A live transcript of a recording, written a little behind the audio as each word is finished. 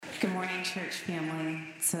morning, church family.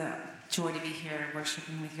 It's a joy to be here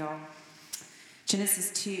worshiping with y'all. Genesis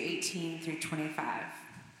 2:18 through 25.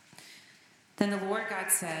 Then the Lord God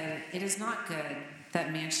said, "It is not good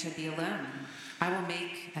that man should be alone. I will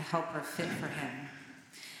make a helper fit for him."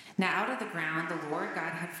 Now out of the ground the Lord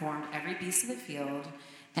God had formed every beast of the field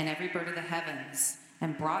and every bird of the heavens,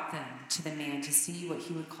 and brought them to the man to see what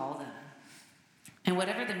he would call them. And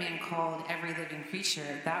whatever the man called every living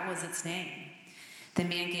creature, that was its name. The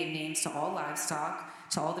man gave names to all livestock,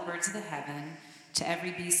 to all the birds of the heaven, to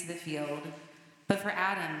every beast of the field. But for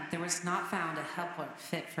Adam there was not found a helper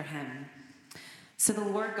fit for him. So the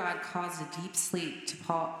Lord God caused a deep sleep to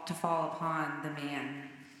fall upon the man,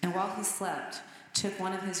 and while he slept, took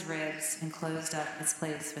one of his ribs and closed up its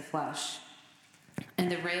place with flesh. And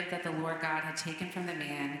the rib that the Lord God had taken from the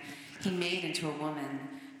man, he made into a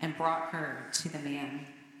woman and brought her to the man.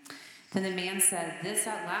 Then the man said, "This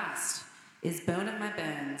at last is bone of my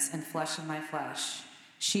bones and flesh of my flesh.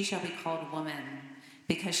 She shall be called woman,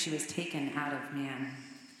 because she was taken out of man.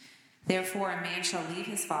 Therefore a man shall leave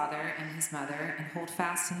his father and his mother and hold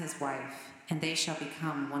fast to his wife, and they shall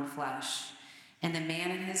become one flesh. And the man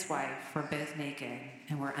and his wife were both naked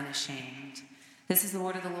and were unashamed." This is the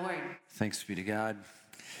word of the Lord. Thanks be to God.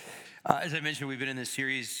 As I mentioned, we've been in this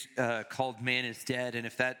series called Man is Dead, and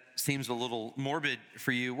if that seems a little morbid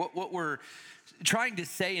for you, what we're trying to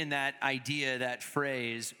say in that idea, that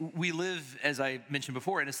phrase, we live, as I mentioned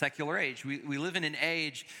before, in a secular age. We live in an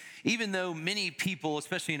age, even though many people,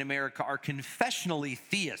 especially in America, are confessionally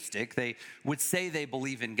theistic, they would say they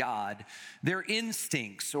believe in God, their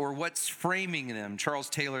instincts or what's framing them, Charles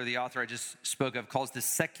Taylor, the author I just spoke of, calls this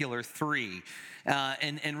secular three.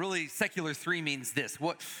 And really, secular three means this: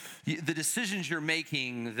 the decisions you're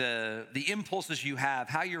making, the impulses you have,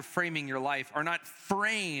 how you're framing your life are not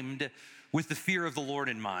framed with the fear of the Lord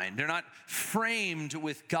in mind. They're not framed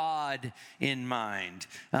with God in mind.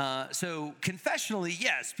 So confessionally,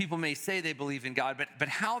 yes, people may say they believe in God, but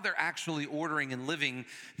how they're actually ordering and living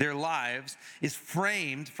their lives is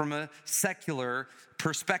framed from a secular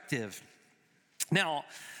perspective. Now,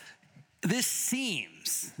 this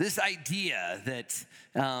idea that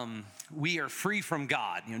we are free from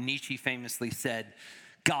God, Nietzsche famously said,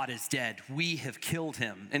 "God is dead, we have killed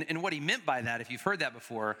him." And what he meant by that, if you've heard that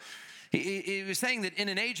before, he was saying that in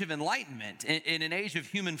an age of enlightenment, in an age of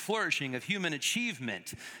human flourishing, of human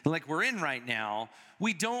achievement, like we're in right now,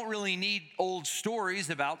 we don't really need old stories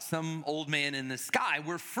about some old man in the sky.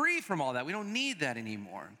 We're free from all that. We don't need that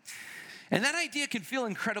anymore. And that idea can feel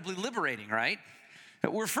incredibly liberating, right?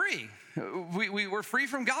 We're free. We're free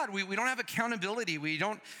from God. We don't have accountability. We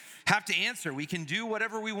don't have to answer. We can do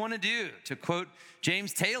whatever we want to do. To quote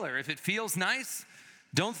James Taylor, if it feels nice,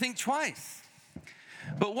 don't think twice.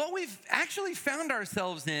 But what we've actually found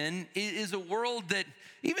ourselves in is a world that,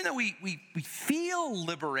 even though we feel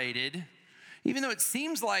liberated, even though it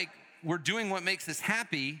seems like we're doing what makes us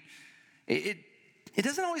happy, it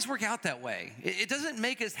doesn't always work out that way. It doesn't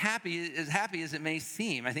make us happy as it may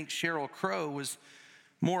seem. I think Sheryl Crow was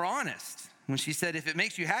more honest when she said, if it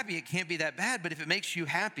makes you happy, it can't be that bad. But if it makes you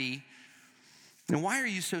happy, then why are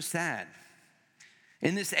you so sad?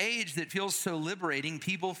 In this age that feels so liberating,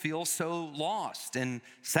 people feel so lost and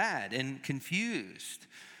sad and confused.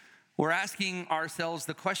 We're asking ourselves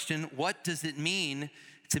the question, what does it mean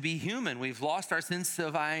to be human? We've lost our sense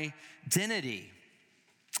of identity.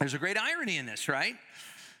 There's a great irony in this, right?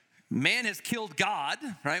 Man has killed God,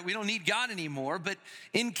 right? We don't need God anymore. But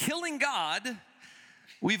in killing God,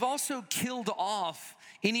 we've also killed off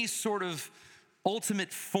any sort of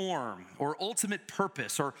ultimate form or ultimate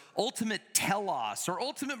purpose or ultimate telos or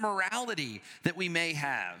ultimate morality that we may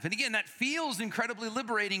have. And again, that feels incredibly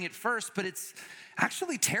liberating at first, but it's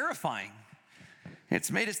actually terrifying. It's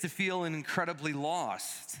made us to feel incredibly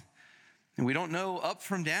lost. And we don't know up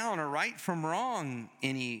from down or right from wrong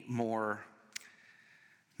anymore.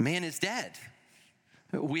 Man is dead.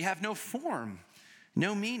 We have no form,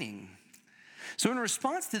 no meaning. So in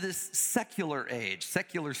response to this secular age,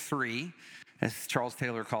 secular three, as Charles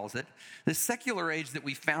Taylor calls it, the secular age that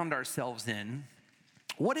we found ourselves in,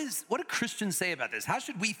 what do Christians say about this? How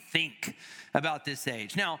should we think about this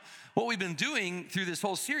age? Now, what we've been doing through this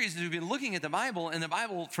whole series is we've been looking at the Bible, and the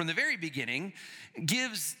Bible from the very beginning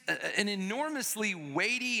gives an enormously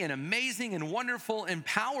weighty and amazing and wonderful and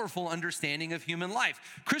powerful understanding of human life.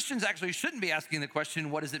 Christians actually shouldn't be asking the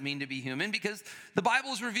question, what does it mean to be human? Because the Bible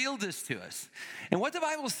has revealed this to us. And what the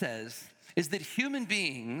Bible says is that human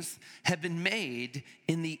beings have been made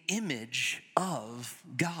in the image of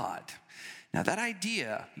God. Now that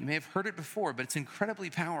idea, you may have heard it before, but it's incredibly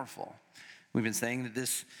powerful. We've been saying that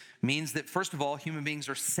this means that, first of all, human beings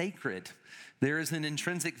are sacred. There is an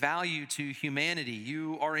intrinsic value to humanity.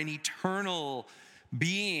 You are an eternal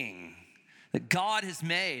being that God has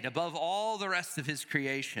made above all the rest of his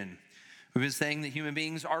creation. We've been saying that human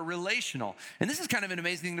beings are relational. And this is kind of an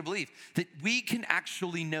amazing thing to believe, that we can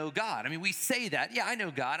actually know God. I mean, we say that, yeah, I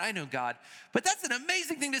know God. But that's an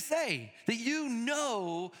amazing thing to say, that you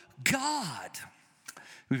know God.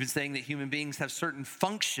 We've been saying that human beings have certain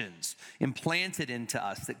functions implanted into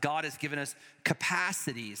us, that God has given us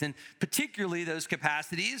capacities. And particularly those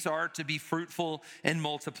capacities are to be fruitful and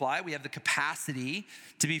multiply. We have the capacity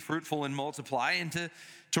to be fruitful and multiply and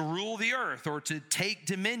to rule the earth or to take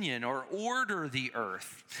dominion or order the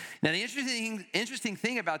earth. Now, the interesting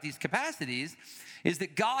thing about these capacities is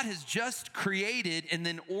that God has just created and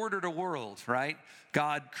then ordered a world, right?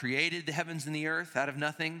 God created the heavens and the earth out of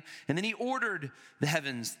nothing, and then he ordered the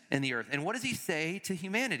heavens and the earth. And what does he say to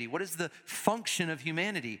humanity? What is the function of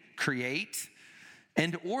humanity? Create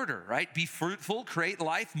and order, right? Be fruitful, create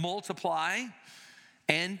life, multiply,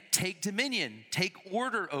 and take dominion, take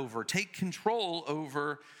order over, take control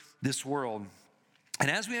over this world.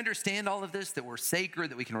 And as we understand all of this, that we're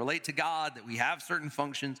sacred, that we can relate to God, that we have certain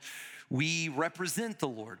functions, we represent the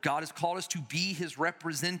Lord. God has called us to be his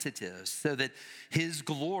representatives so that his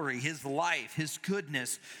glory, his life, his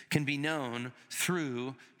goodness can be known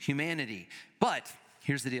through humanity. But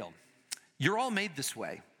here's the deal. You're all made this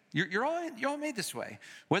way. You're all made this way.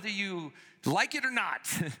 Whether you like it or not,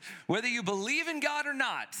 whether you believe in God or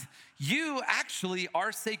not, you actually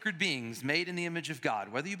are sacred beings made in the image of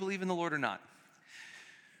God, whether you believe in the Lord or not.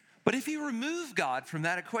 But if you remove God from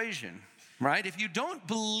that equation, right? If you don't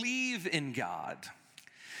believe in God,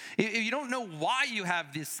 if you don't know why you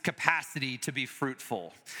have this capacity to be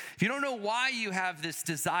fruitful, if you don't know why you have this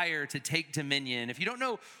desire to take dominion, if you don't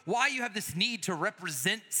know why you have this need to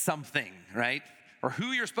represent something, right? Or who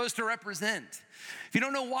you're supposed to represent, if you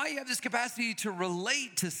don't know why you have this capacity to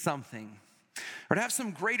relate to something or to have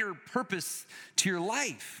some greater purpose to your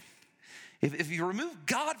life, if you remove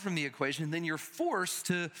God from the equation, then you're forced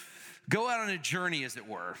to go out on a journey, as it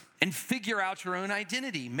were, and figure out your own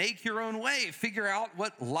identity, make your own way, figure out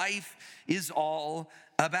what life is all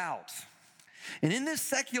about. And in this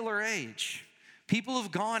secular age, people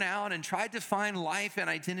have gone out and tried to find life and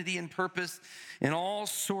identity and purpose in all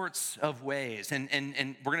sorts of ways. And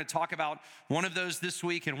we're going to talk about one of those this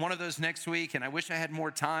week and one of those next week. And I wish I had more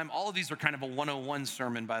time. All of these are kind of a 101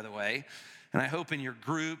 sermon, by the way. And I hope in your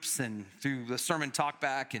groups and through the sermon talk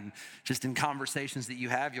back and just in conversations that you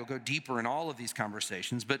have, you'll go deeper in all of these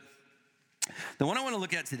conversations. But the one I want to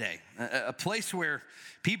look at today, a place where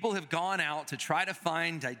people have gone out to try to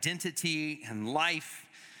find identity and life,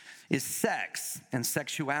 is sex and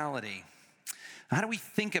sexuality. How do we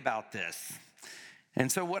think about this?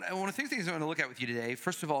 And so one of the things I want to look at with you today,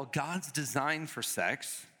 first of all, God's design for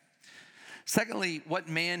sex. Secondly, what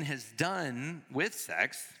man has done with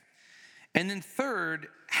sex. And then third,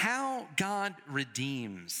 how God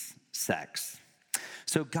redeems sex.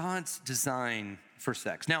 So God's design for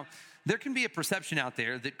sex. Now, there can be a perception out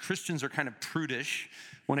there that Christians are kind of prudish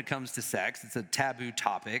when it comes to sex. It's a taboo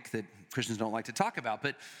topic that Christians don't like to talk about.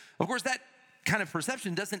 But of course, that kind of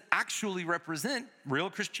perception doesn't actually represent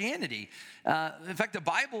real Christianity. In fact, the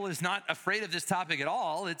Bible is not afraid of this topic at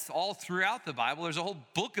all. It's all throughout the Bible. There's a whole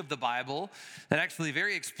book of the Bible that actually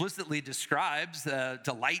very explicitly describes a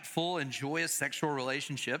delightful and joyous sexual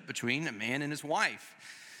relationship between a man and his wife.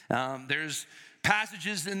 There's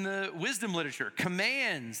passages in the wisdom literature,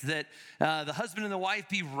 commands that the husband and the wife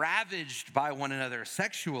be ravished by one another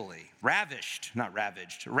sexually. Ravished, not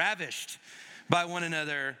ravaged, ravished by one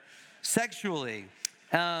another sexually.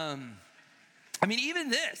 Even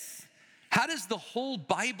this, how does the whole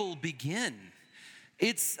Bible begin?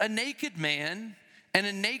 It's a naked man and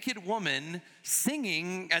a naked woman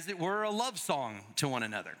singing, as it were, a love song to one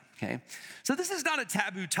another, okay? So this is not a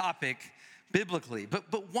taboo topic biblically, but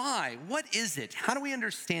why? What is it? How do we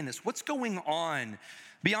understand this? What's going on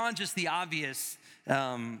beyond just the obvious,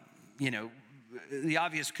 the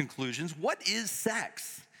obvious conclusions? What is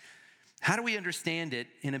sex? How do we understand it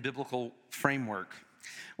in a biblical framework?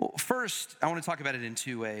 Well, first, I want to talk about it in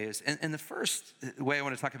two ways. And the first way I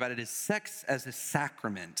want to talk about it is sex as a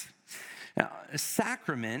sacrament. Now, a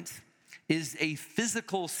sacrament is a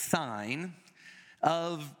physical sign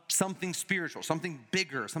of something spiritual, something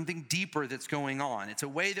bigger, something deeper that's going on. It's a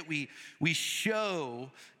way that we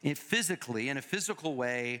show it physically, in a physical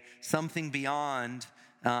way, something beyond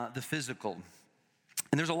the physical.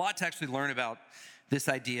 And there's a lot to actually learn about this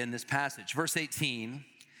idea in this passage. Verse 18,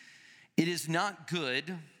 it is not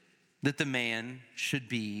good that the man should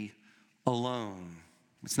be alone.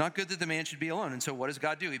 It's not good that the man should be alone. And so what does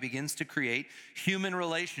God do? He begins to create human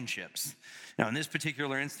relationships. Now, in this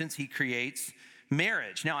particular instance, he creates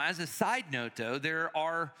marriage. Now, as a side note, though, there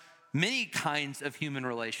are many kinds of human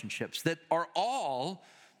relationships that are all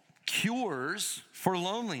cures for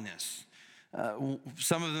loneliness.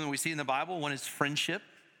 Some of them we see in the Bible. One is friendship.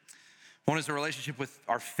 One is a relationship with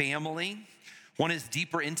our family. One is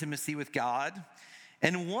deeper intimacy with God.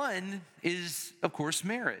 And one is, of course,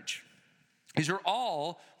 marriage. These are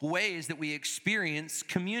all ways that we experience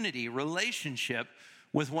community, relationship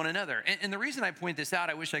with one another. And the reason I point this out,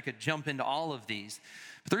 I wish I could jump into all of these,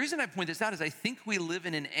 but the reason I point this out is I think we live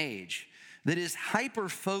in an age that is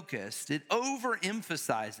hyper-focused. It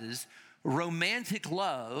overemphasizes romantic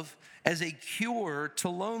love as a cure to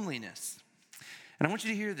loneliness. And I want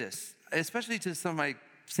you to hear this, especially to some of my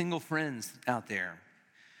single friends out there.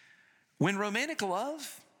 When romantic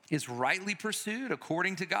love is rightly pursued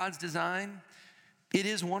according to God's design, it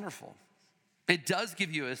is wonderful. It does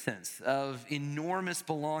give you a sense of enormous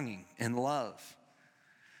belonging and love.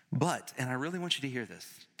 But, and I really want you to hear this,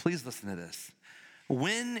 please listen to this.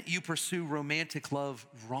 When you pursue romantic love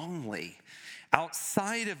wrongly,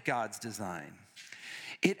 outside of God's design,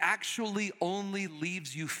 it actually only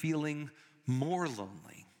leaves you feeling more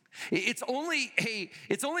lonely. It's only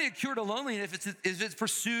a cure to loneliness if it's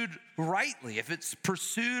pursued rightly, if it's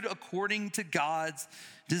pursued according to God's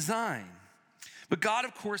design. But God,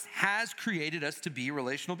 of course, has created us to be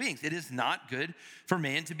relational beings. It is not good for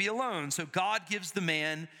man to be alone. So God gives the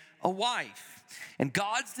man a wife. And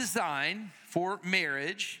God's design for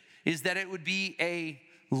marriage is that it would be a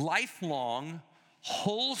lifelong,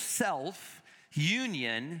 whole self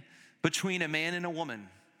union between a man and a woman.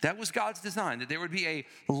 That was God's design, that there would be a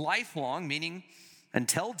lifelong, meaning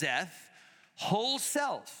until death, whole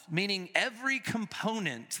self, meaning every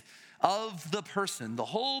component of the person, the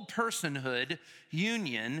whole personhood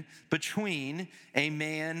union between a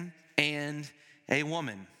man and a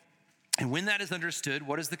woman. And when that is understood,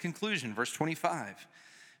 what is the conclusion? Verse 25,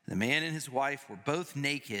 the man and his wife were both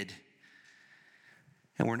naked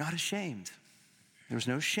and were not ashamed. There was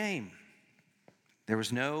no shame. There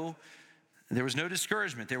was no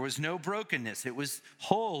discouragement. There was no brokenness. It was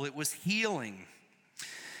whole. It was healing.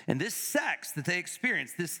 And this sex that they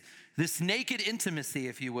experienced, this naked intimacy,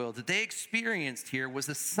 if you will, that they experienced here was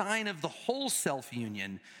a sign of the whole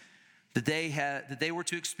self-union that they were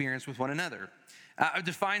to experience with one another. I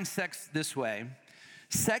define sex this way.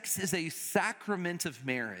 Sex is a sacrament of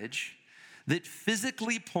marriage that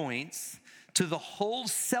physically points to the whole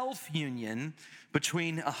self-union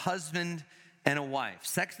between a husband and a wife.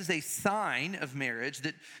 Sex is a sign of marriage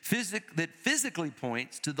that physically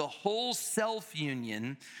points to the whole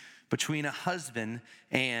self-union between a husband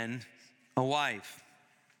and a wife.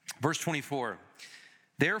 Verse 24,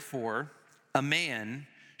 therefore, a man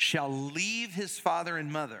shall leave his father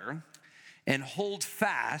and mother and hold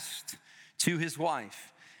fast to his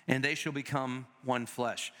wife, and they shall become one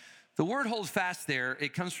flesh. The word hold fast there,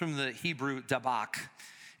 it comes from the Hebrew dabak.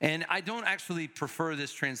 And I don't actually prefer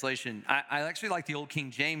this translation. I actually like the old King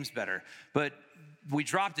James better, but we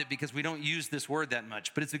dropped it because we don't use this word that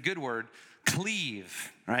much, but it's a good word,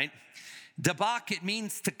 cleave, right? Dabak, it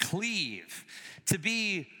means to cleave, to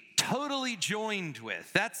be totally joined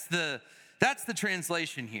with. That's the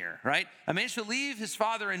translation here, right? A man shall leave his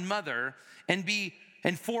father and mother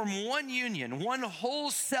and form one union, one whole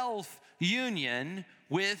self union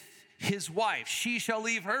with his wife. She shall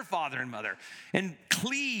leave her father and mother and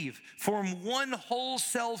cleave, form one whole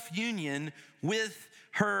self union with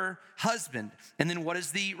her husband. And then what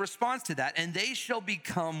is the response to that? And they shall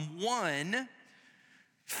become one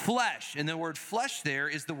flesh. And the word flesh there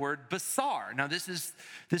is the word basar. Now this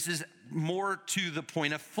is more to the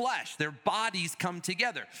point of flesh. Their bodies come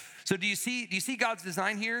together. So do you see God's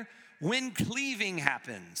design here? When cleaving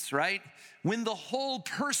happens, right? When the whole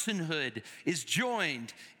personhood is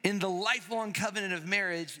joined in the lifelong covenant of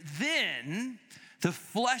marriage, then the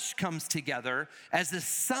flesh comes together as a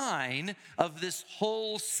sign of this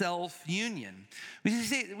whole self-union. We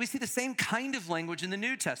see the same kind of language in the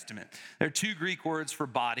New Testament. There are two Greek words for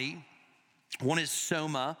body. One is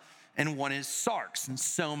soma and one is sarx. And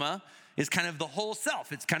soma is kind of the whole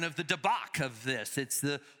self. It's kind of the dabak of this. It's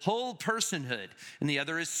the whole personhood. And the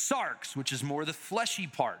other is sarx, which is more the fleshy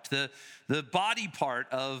part, the body part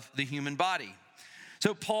of the human body.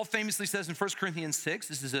 So Paul famously says in 1 Corinthians 6,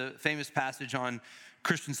 this is a famous passage on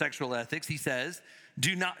Christian sexual ethics. He says, do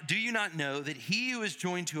you not know that he who is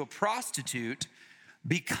joined to a prostitute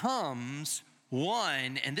becomes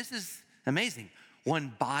one, and this is amazing,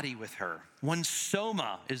 one body with her. One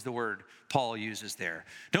soma is the word Paul uses there.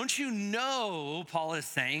 Don't you know, Paul is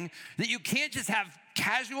saying, that you can't just have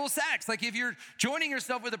casual sex? Like if you're joining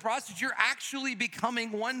yourself with a prostitute, you're actually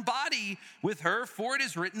becoming one body with her. For it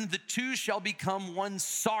is written, the two shall become one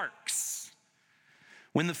sarx.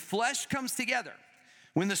 When the flesh comes together,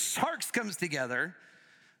 when the sarx comes together,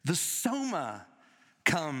 the soma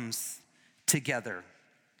comes together.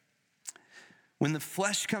 When the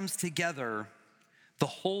flesh comes together, the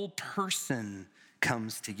whole person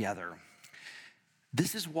comes together.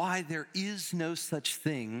 This is why there is no such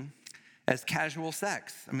thing as casual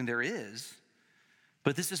sex. I mean, there is,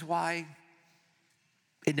 but this is why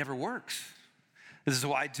it never works. This is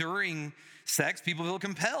why during sex, people feel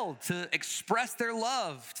compelled to express their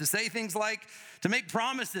love, to say things like, to make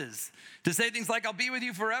promises, to say things like, I'll be with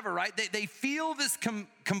you forever, right? They feel this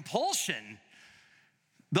compulsion.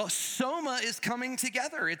 The soma is coming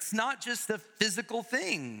together. It's not just a physical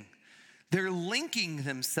thing. They're linking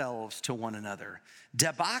themselves to one another.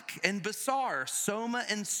 Debak and basar, soma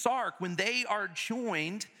and sark, when they are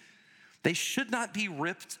joined, they should not be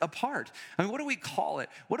ripped apart. I mean, what do we call it?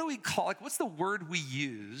 What's the word we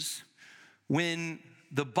use when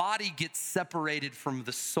the body gets separated from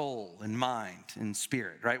the soul and mind and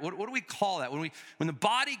spirit, right? What do we call that? When the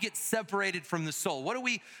body gets separated from the soul,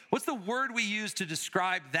 what's the word we use to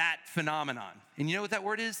describe that phenomenon? And you know what that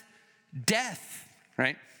word is? Death,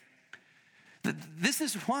 right? This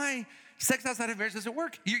is why sex outside of marriage doesn't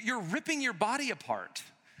work. You're ripping your body apart.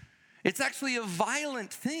 It's actually a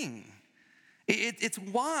violent thing. It's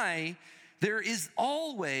why there is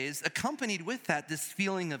always accompanied with that this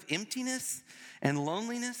feeling of emptiness and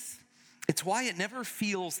loneliness. It's why it never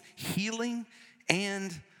feels healing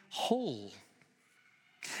and whole.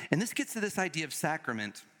 And this gets to this idea of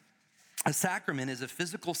sacrament. A sacrament is a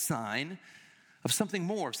physical sign of something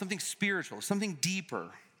more, something spiritual, something deeper.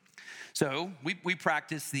 So we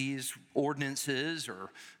practice these ordinances or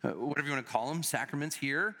whatever you want to call them, sacraments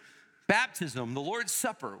here. Baptism, the Lord's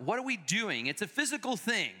Supper. What are we doing? It's a physical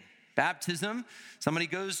thing. Baptism, somebody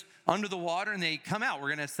goes under the water and they come out. We're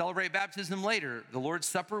going to celebrate baptism later. The Lord's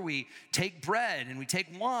Supper, we take bread and we take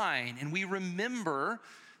wine and we remember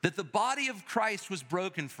that the body of Christ was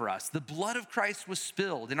broken for us. The blood of Christ was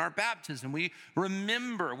spilled. In our baptism, we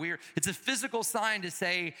remember. It's a physical sign to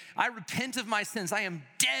say, I repent of my sins. I am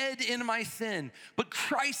dead in my sin, but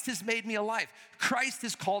Christ has made me alive. Christ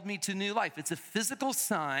has called me to new life. It's a physical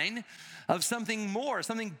sign of something more,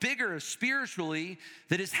 something bigger spiritually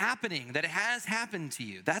that is happening, that has happened to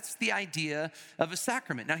you. That's the idea of a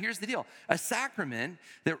sacrament. Now, here's the deal. A sacrament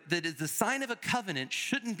that is the sign of a covenant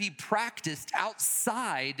shouldn't be practiced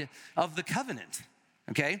outside of the covenant,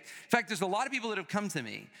 okay? In fact, there's a lot of people that have come to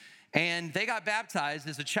me and they got baptized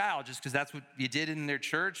as a child just because that's what you did in their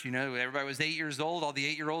church. You know, everybody was 8 years old. All the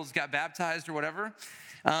 8-year-olds got baptized or whatever.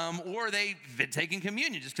 Or they've been taking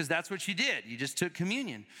communion just because that's what you did. You just took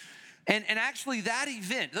communion. And actually that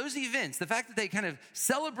event, those events, the fact that they kind of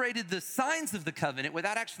celebrated the signs of the covenant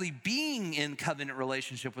without actually being in covenant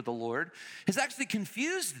relationship with the Lord has actually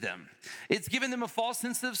confused them. It's given them a false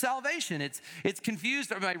sense of salvation. It's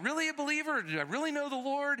confused, am I really a believer? Do I really know the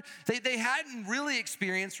Lord? They hadn't really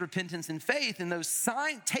experienced repentance and faith, and those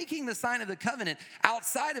taking the sign of the covenant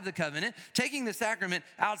outside of the covenant, taking the sacrament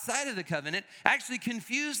outside of the covenant, actually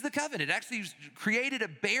confused the covenant. It actually created a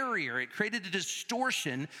barrier. It created a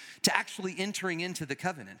distortion to actually entering into the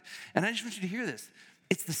covenant. And I just want you to hear this.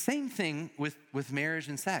 It's the same thing with marriage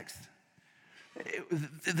and sex.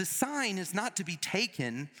 The sign is not to be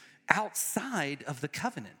taken outside of the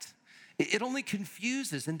covenant. It only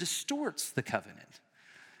confuses and distorts the covenant.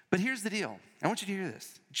 But here's the deal. I want you to hear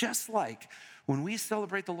this. Just like when we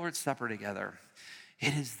celebrate the Lord's Supper together,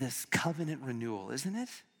 it is this covenant renewal, isn't it?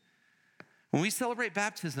 When we celebrate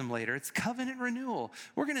baptism later, it's covenant renewal.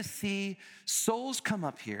 We're going to see souls come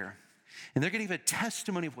up here, and they're going to give a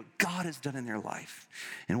testimony of what God has done in their life.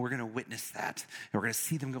 And we're going to witness that. And we're going to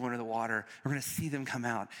see them go into the water. We're going to see them come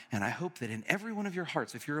out. And I hope that in every one of your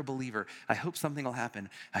hearts, if you're a believer, I hope something will happen.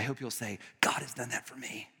 I hope you'll say, God has done that for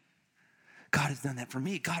me. God has done that for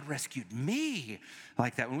me. God rescued me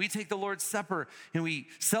like that. When we take the Lord's Supper and we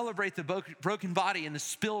celebrate the broken body and the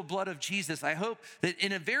spilled blood of Jesus, I hope that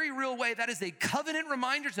in a very real way, that is a covenant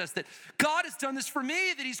reminder to us that God has done this for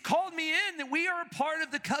me, that he's called me in, that we are a part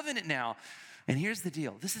of the covenant now. And here's the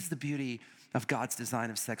deal. This is the beauty of God's design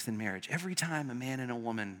of sex and marriage. Every time a man and a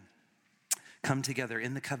woman come together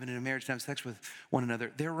in the covenant of marriage to have sex with one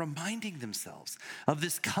another, they're reminding themselves of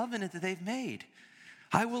this covenant that they've made.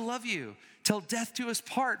 I will love you till death do us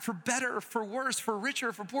part, for better, for worse, for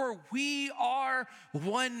richer, for poorer. We are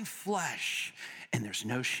one flesh, and there's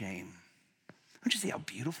no shame. Don't you see how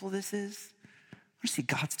beautiful this is? Don't you see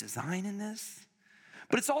God's design in this?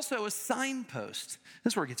 But it's also a signpost.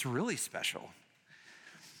 This is where it gets really special.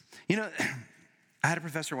 You know, I had a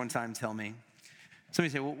professor one time tell me,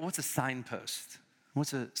 somebody say, well, what's a signpost?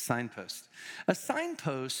 What's a signpost? A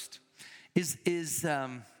signpost is it's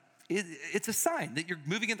a sign that you're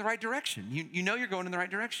moving in the right direction. You know you're going in the right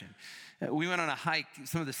direction. We went on a hike.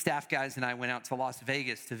 Some of the staff guys and I went out to Las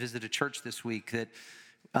Vegas to visit a church this week that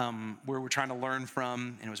where we're trying to learn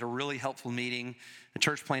from, and it was a really helpful meeting. A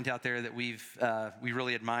church plant out there that we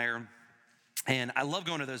really admire. And I love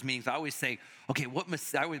going to those meetings. I always say, okay,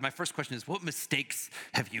 my first question is, what mistakes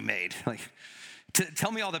have you made? Like,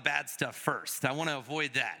 tell me all the bad stuff first. I want to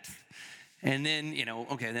avoid that. And then,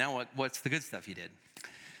 okay, now what's the good stuff you did?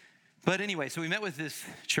 But anyway, so we met with this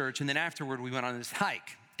church, and then afterward, we went on this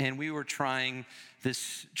hike. And we were trying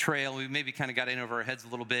this trail. We maybe kind of got in over our heads a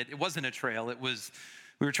little bit. It wasn't a trail.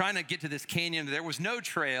 We were trying to get to this canyon. There was no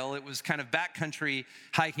trail. It was kind of backcountry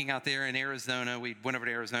hiking out there in Arizona. We went over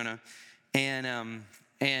to Arizona.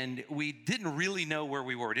 And we didn't really know where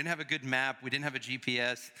we were. We didn't have a good map. We didn't have a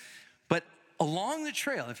GPS. But along the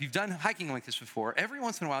trail, if you've done hiking like this before, every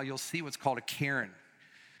once in a while you'll see what's called a cairn.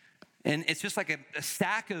 And it's just like a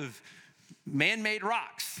stack of man-made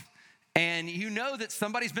rocks. And you know that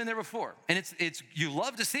somebody's been there before. And you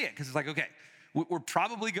love to see it because it's like, okay, we're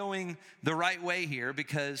probably going the right way here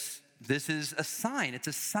because this is a sign. It's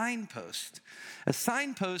a signpost. A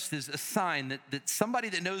signpost is a sign that somebody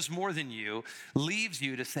that knows more than you leaves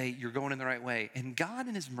you to say you're going in the right way. And God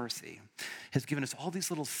in his mercy has given us all these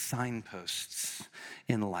little signposts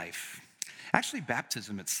in life. Actually,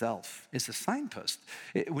 baptism itself is a signpost.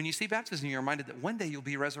 When you see baptism, you're reminded that one day you'll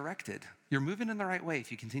be resurrected. You're moving in the right way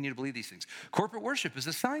if you continue to believe these things. Corporate worship is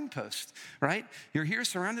a signpost, right? You're here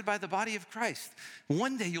surrounded by the body of Christ.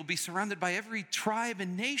 One day you'll be surrounded by every tribe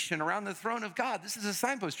and nation around the throne of God. This is a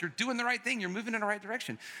signpost. You're doing the right thing. You're moving in the right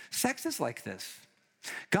direction. Sex is like this.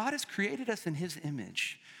 God has created us in his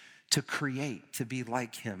image to create, to be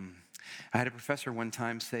like him. I had a professor one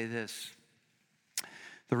time say this.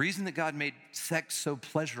 The reason that God made sex so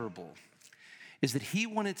pleasurable is that he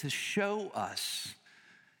wanted to show us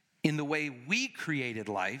in the way we created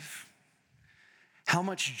life how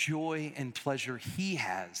much joy and pleasure he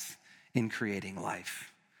has in creating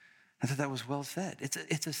life. I thought that was well said.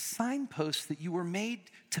 It's a signpost that you were made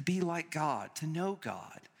to be like God, to know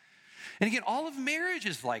God. And again, all of marriage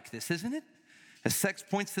is like this, isn't it? As sex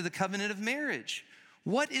points to the covenant of marriage.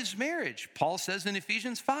 What is marriage? Paul says in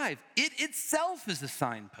Ephesians 5, it itself is a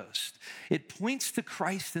signpost. It points to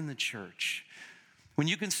Christ in the church. When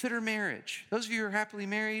you consider marriage, those of you who are happily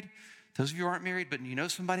married, those of you who aren't married, but you know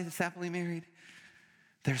somebody that's happily married,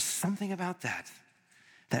 there's something about that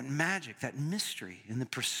magic, that mystery in the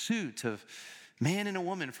pursuit of man and a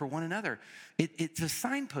woman for one another. It's a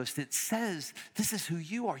signpost. It says, this is who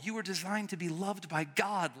you are. You were designed to be loved by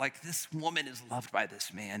God like this woman is loved by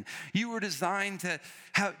this man. You were designed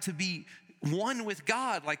to be one with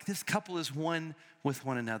God like this couple is one with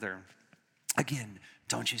one another. Again,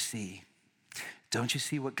 don't you see? Don't you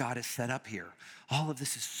see what God has set up here? All of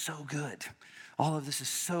this is so good. All of this is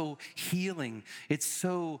so healing. It's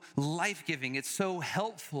so life-giving. It's so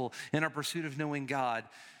helpful in our pursuit of knowing God.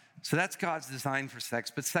 So that's God's design for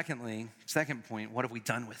sex. But secondly, second point, what have we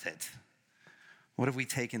done with it? What have we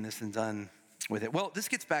taken this and done with it? Well, this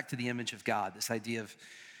gets back to the image of God, this idea of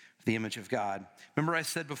the image of God. Remember I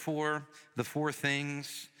said before, the four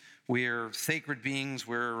things. We're sacred beings,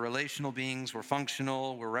 we're relational beings, we're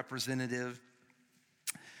functional, we're representative.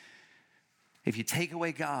 If you take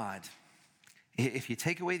away God, if you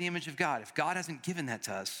take away the image of God, if God hasn't given that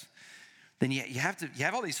to us, then you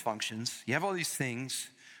have all these functions, you have all these things,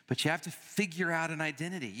 but you have to figure out an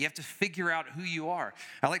identity. You have to figure out who you are.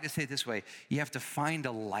 I like to say it this way, you have to find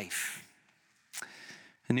a life.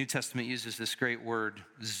 The New Testament uses this great word,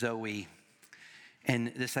 Zoe.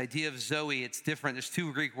 And this idea of Zoe, it's different. There's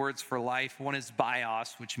two Greek words for life. One is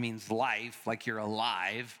bios, which means life, like you're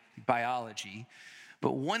alive, biology.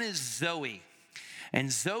 But one is Zoe.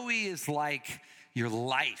 And Zoe is like your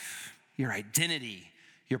life, your identity,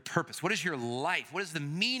 your purpose. What is your life? What is the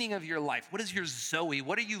meaning of your life? What is your Zoe?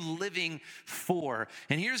 What are you living for?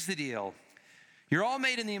 And here's the deal. You're all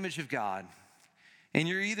made in the image of God. And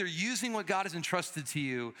you're either using what God has entrusted to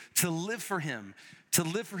you to live for him, to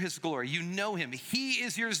live for his glory. You know him. He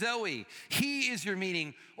is your Zoe. He is your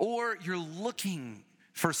meaning. Or you're looking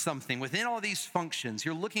for something within all these functions.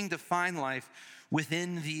 You're looking to find life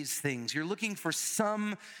within these things. You're looking for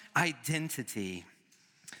some identity.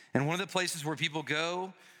 And one of the places where people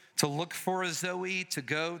go to look for a Zoe, to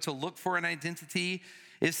go to look for an identity,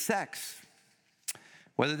 is sex.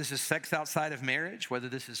 Whether this is sex outside of marriage, whether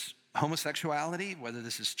this is homosexuality, whether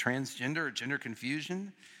this is transgender or gender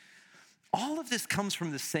confusion, all of this comes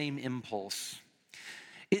from the same impulse.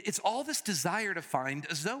 It's all this desire to find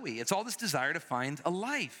a Zoe. It's all this desire to find a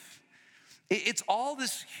life. It's all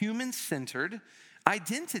this human-centered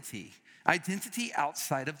identity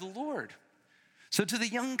outside of the Lord. So to the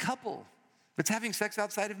young couple that's having sex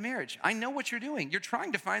outside of marriage, I know what you're doing. You're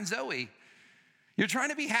trying to find Zoe. You're trying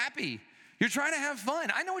to be happy. You're trying to have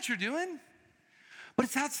fun. I know what you're doing, but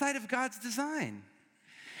it's outside of God's design.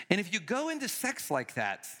 And if you go into sex like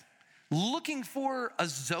that, looking for a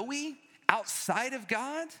Zoe outside of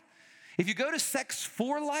God, if you go to sex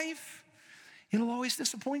for life, it'll always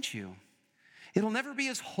disappoint you. It'll never be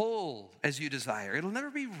as whole as you desire. It'll never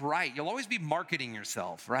be right. You'll always be marketing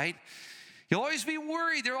yourself, right? You'll always be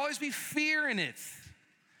worried. There'll always be fear in it.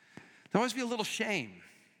 There'll always be a little shame.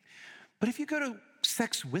 But if you go to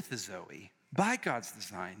sex with a Zoe, by God's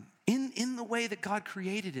design, in the way that God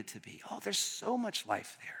created it to be, oh, there's so much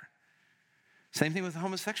life there. Same thing with a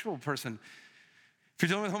homosexual person. If you're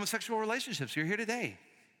dealing with homosexual relationships, you're here today.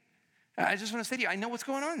 I just want to say to you, I know what's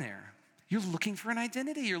going on there. You're looking for an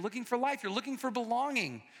identity. You're looking for life. You're looking for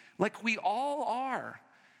belonging, like we all are.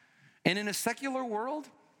 And in a secular world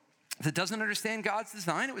that doesn't understand God's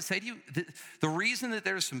design, it would say to you, the reason that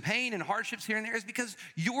there's some pain and hardships here and there is because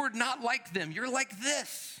you're not like them. You're like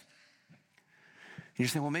this. And you're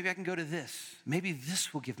saying, well, maybe I can go to this. Maybe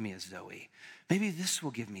this will give me a Zoe. Maybe this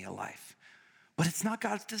will give me a life. But it's not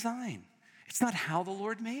God's design. It's not how the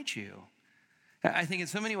Lord made you. I think in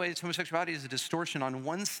so many ways, homosexuality is a distortion on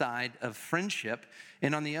one side of friendship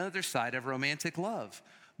and on the other side of romantic love.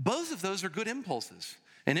 Both of those are good impulses.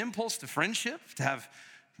 An impulse to friendship, to have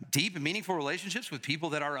deep and meaningful relationships with people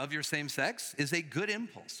that are of your same sex, is a good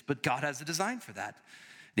impulse, but God has a design for that.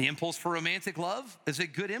 The impulse for romantic love is a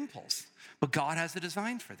good impulse, but God has a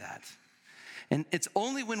design for that. And it's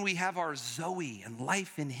only when we have our Zoe and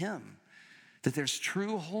life in Him that there's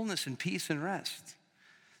true wholeness and peace and rest.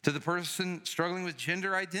 To the person struggling with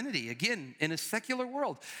gender identity, again, in a secular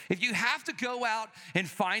world, if you have to go out and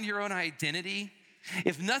find your own identity,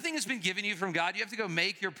 if nothing has been given you from God, you have to go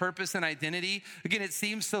make your purpose and identity. Again, it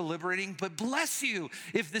seems so liberating, but bless you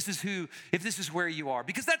if this is where you are,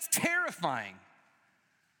 because that's terrifying.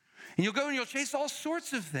 And you'll go and you'll chase all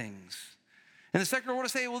sorts of things. And the secular world will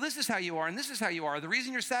say, well, this is how you are, and this is how you are. The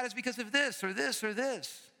reason you're sad is because of this or this or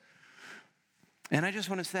this. And I just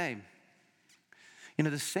want to say, you know,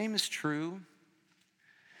 the same is true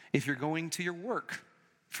if you're going to your work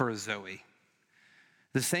for a Zoe.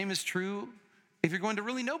 The same is true if you're going to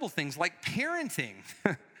really noble things like parenting.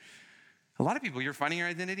 A lot of people, you're finding your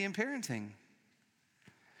identity in parenting.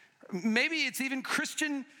 Maybe it's even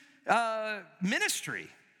Christian ministry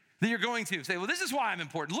that you're going to. Say, well, this is why I'm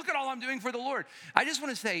important. Look at all I'm doing for the Lord. I just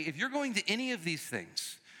want to say, if you're going to any of these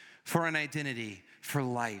things for an identity, for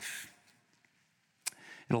life,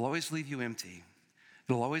 it'll always leave you empty.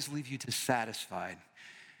 It'll always leave you dissatisfied.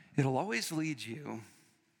 It'll always lead you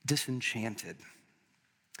disenchanted.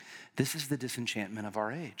 This is the disenchantment of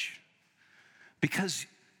our age. Because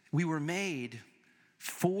we were made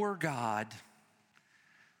for God,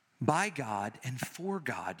 by God, and for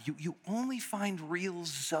God. You only find real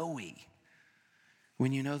Zoe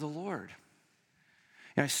when you know the Lord.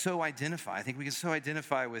 And I think we can so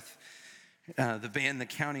identify with the band The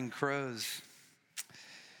Counting Crows.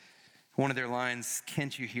 One of their lines,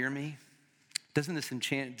 "Can't you hear me?" Doesn't this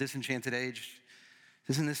disenchanted age,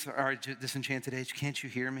 isn't this our disenchanted age? Can't you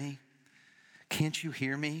hear me? Can't you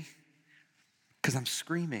hear me? Because I'm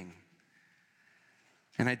screaming.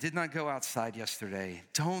 And I did not go outside yesterday.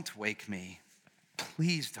 Don't wake me.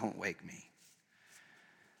 Please don't wake me.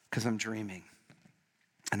 Because I'm dreaming.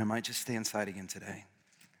 And I might just stay inside again today.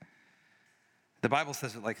 The Bible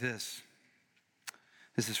says it like this.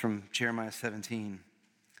 This is from Jeremiah 17.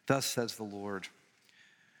 Thus says the Lord,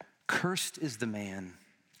 cursed is the man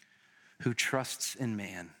who trusts in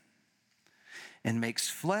man and makes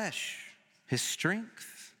flesh his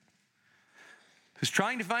strength, who's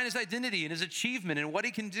trying to find his identity and his achievement and what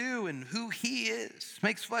he can do and who he is,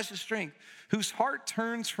 makes flesh his strength, whose heart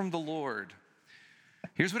turns from the Lord.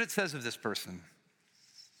 Here's what it says of this person.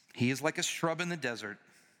 He is like a shrub in the desert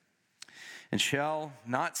and shall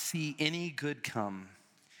not see any good come.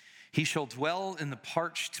 He shall dwell in the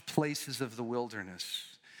parched places of the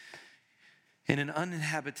wilderness, in an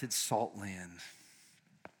uninhabited salt land.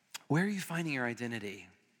 Where are you finding your identity?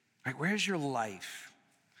 Right? Where's your life?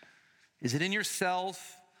 Is it in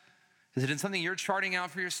yourself? Is it in something you're charting out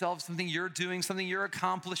for yourself, something you're doing, something you're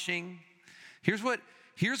accomplishing? Here's what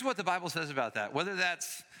the Bible says about that. Whether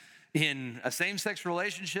that's in same-sex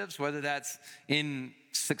relationships, whether that's in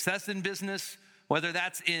success in business, whether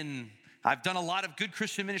that's in, I've done a lot of good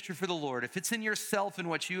Christian ministry for the Lord. If it's in yourself and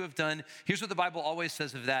what you have done, here's what the Bible always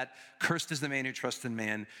says of that. Cursed is the man who trusts in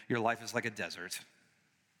man. Your life is like a desert.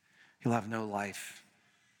 You'll have no life.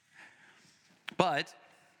 But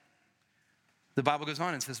the Bible goes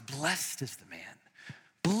on and says, blessed is the man.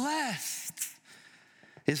 Blessed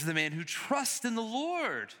is the man who trusts in the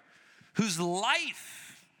Lord, whose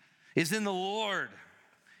life is in the Lord.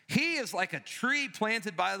 He is like a tree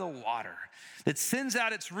planted by the water that sends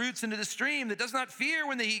out its roots into the stream, that does not fear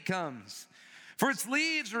when the heat comes. For its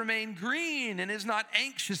leaves remain green and is not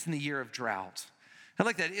anxious in the year of drought. I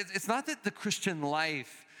like that. It's not that the Christian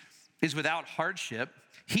life is without hardship.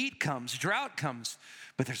 Heat comes, drought comes,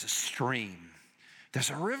 but there's a stream. There's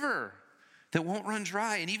a river that won't run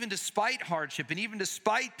dry. And even despite hardship, and even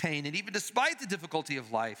despite pain, and even despite the difficulty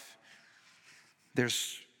of life,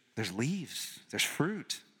 there's leaves, there's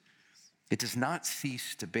fruit. It does not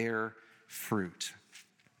cease to bear fruit.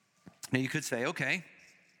 Now you could say, okay,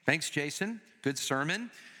 thanks, Jason. Good sermon.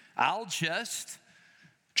 I'll just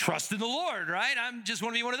trust in the Lord, right? I'm just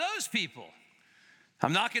want to be one of those people.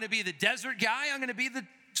 I'm not going to be the desert guy. I'm going to be the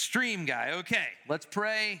stream guy. Okay, let's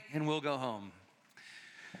pray and we'll go home.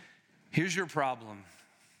 Here's your problem,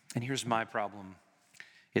 and here's my problem.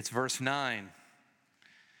 It's verse 9,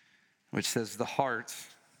 which says, the heart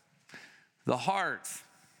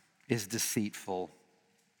is deceitful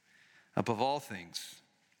above all things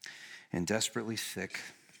and desperately sick.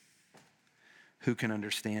 Who can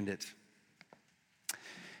understand it?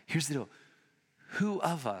 Here's the deal. Who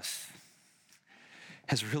of us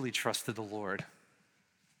has really trusted the Lord?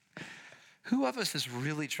 Who of us has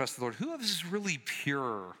really trusted the Lord? Who of us is really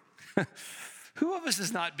pure? Who of us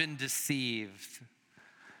has not been deceived?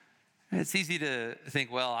 It's easy to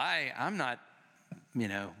think, well, I'm not,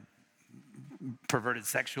 perverted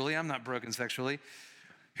sexually. I'm not broken sexually.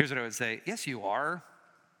 Here's what I would say. Yes, you are.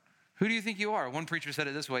 Who do you think you are? One preacher said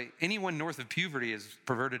it this way. Anyone north of puberty is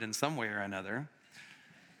perverted in some way or another.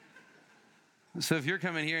 So if you're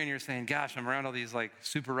coming here and you're saying, gosh, I'm around all these like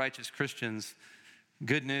super righteous Christians,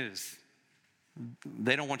 good news.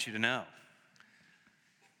 They don't want you to know.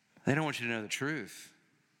 They don't want you to know the truth.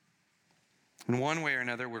 In one way or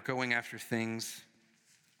another, we're going after things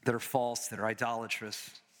that are false, that are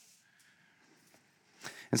idolatrous.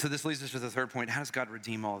 And so this leads us to the third point. How does God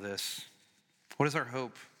redeem all this? What is our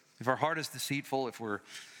hope? If our heart is deceitful, if we're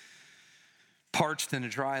parched in a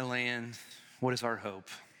dry land, what is our hope?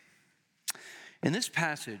 In this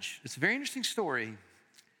passage, it's a very interesting story.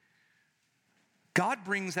 God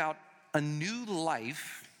brings out a new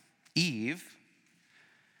life, Eve,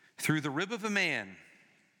 through the rib of a man.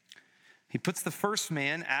 He puts the first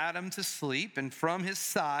man, Adam, to sleep, and from his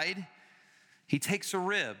side, he takes a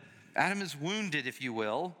rib. Adam is wounded, if you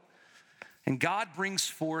will, and God brings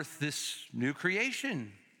forth this new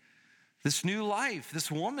creation, this new life,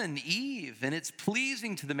 this woman, Eve, and it's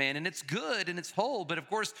pleasing to the man, and it's good, and it's whole. But of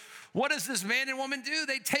course, what does this man and woman do?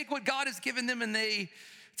 They take what God has given them and they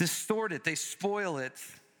distort it, they spoil it.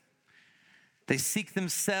 They seek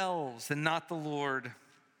themselves and not the Lord.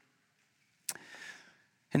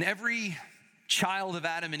 And every child of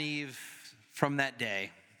Adam and Eve from that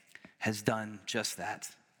day has done just that.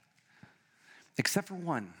 Except for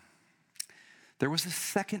one. There was a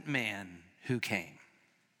second man who came.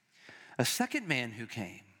 A second man who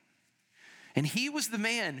came. And he was the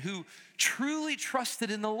man who truly trusted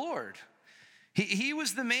in the Lord. He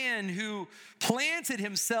was the man who planted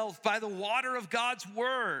himself by the water of God's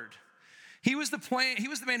word. He was the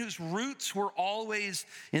man whose roots were always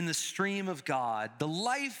in the stream of God. The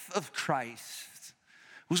life of Christ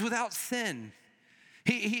was without sin.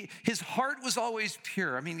 His heart was always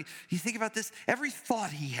pure. I mean, you think about this, every thought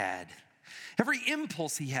he had, every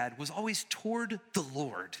impulse he had was always toward the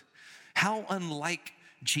Lord. How unlike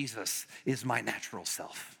Jesus is my natural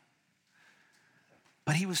self.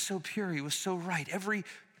 But he was so pure, he was so right.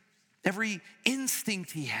 Every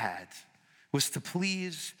instinct he had was to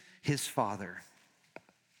please his Father.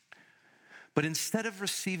 But instead of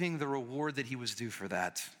receiving the reward that he was due for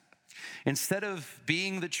that, instead of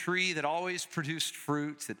being the tree that always produced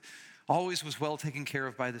fruit, that always was well taken care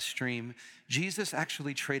of by the stream, Jesus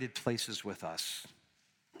actually traded places with us.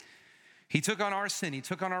 He took on our sin, he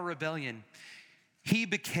took on our rebellion. He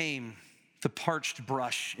became the parched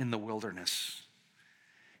brush in the wilderness.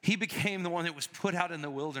 He became the one that was put out in the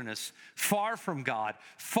wilderness, far from God,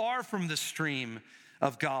 far from the stream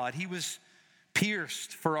of God. He was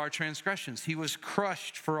pierced for our transgressions. He was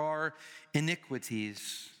crushed for our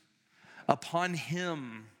iniquities. Upon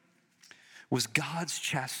him was God's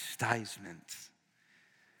chastisement.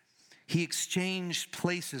 He exchanged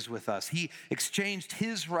places with us. He exchanged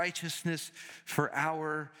his righteousness for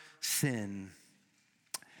our sin.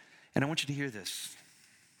 And I want you to hear this.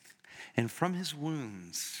 And from his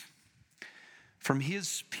wounds, from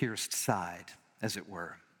his pierced side, as it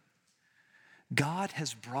were, God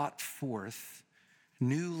has brought forth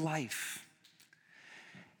new life.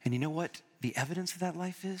 And you know what the evidence of that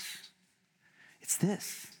life is? It's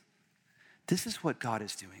this. This is what God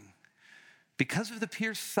is doing. Because of the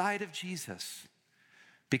pierced side of Jesus,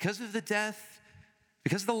 because of the death,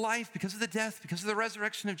 because of the life, because of the death, because of the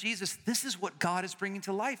resurrection of Jesus, this is what God is bringing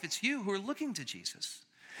to life. It's you who are looking to Jesus.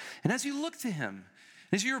 And as you look to him,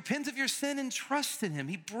 as you repent of your sin and trust in him,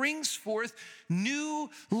 he brings forth new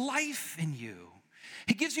life in you.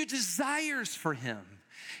 He gives you desires for him.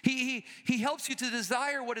 He helps you to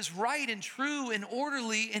desire what is right and true and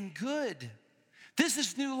orderly and good. This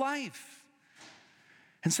is new life.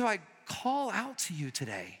 And so I call out to you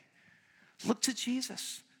today. Look to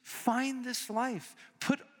Jesus. Find this life.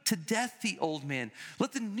 Put to death the old man.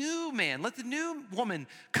 Let the new man, let the new woman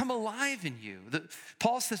come alive in you.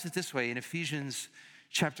 Paul says it this way in Ephesians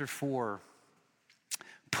chapter 4.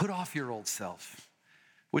 Put off your old self,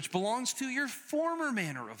 which belongs to your former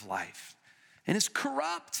manner of life and is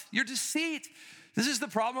corrupt, your deceit. This is the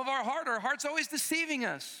problem of our heart. Our heart's always deceiving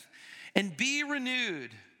us. And be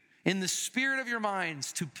renewed in the spirit of your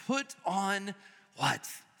minds to put on what?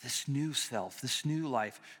 This new self, this new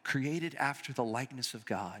life, created after the likeness of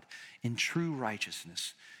God in true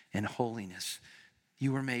righteousness and holiness.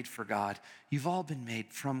 You were made for God. You've all been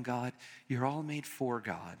made from God. You're all made for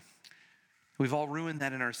God. We've all ruined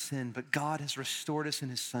that in our sin, but God has restored us in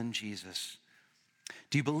his son, Jesus.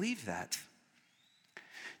 Do you believe that?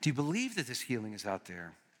 Do you believe that this healing is out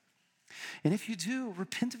there? And if you do,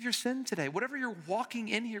 repent of your sin today. Whatever you're walking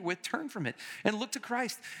in here with, turn from it and look to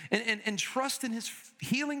Christ and trust in his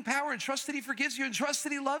healing power and trust that he forgives you and trust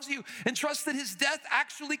that he loves you and trust that his death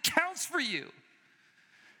actually counts for you.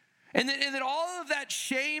 And that all of that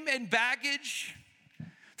shame and baggage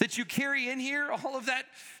that you carry in here, all of that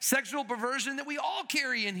sexual perversion that we all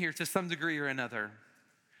carry in here to some degree or another,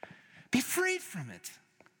 be freed from it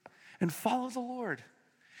and follow the Lord.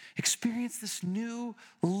 Experience this new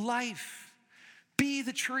life. Be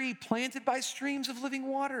the tree planted by streams of living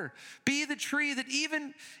water. Be the tree that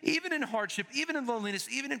even in hardship, even in loneliness,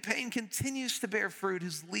 even in pain, continues to bear fruit.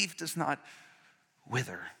 Whose leaf does not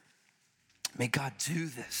wither. May God do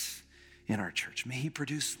this in our church. May he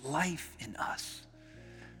produce life in us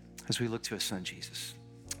as we look to his son, Jesus.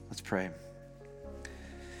 Let's pray.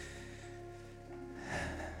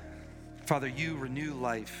 Father, you renew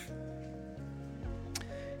life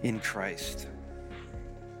in Christ.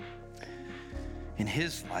 In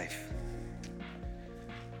his life,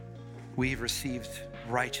 we've received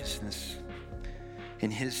righteousness. In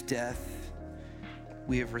his death,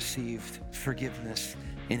 we have received forgiveness.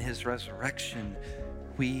 In his resurrection,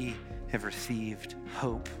 we have received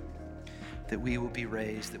hope that we will be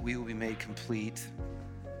raised, that we will be made complete,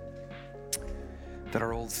 that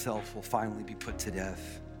our old self will finally be put to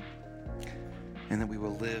death, and that we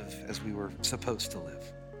will live as we were supposed to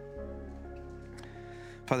live.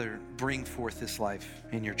 Father, bring forth this life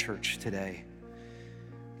in your church today.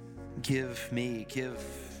 Give me, give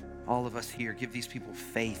all of us here, give these people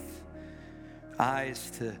faith, eyes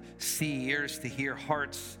to see, ears to hear,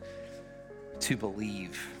 hearts to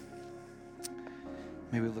believe.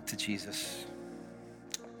 May we look to Jesus.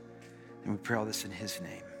 And we pray all this in his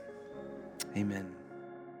name. Amen.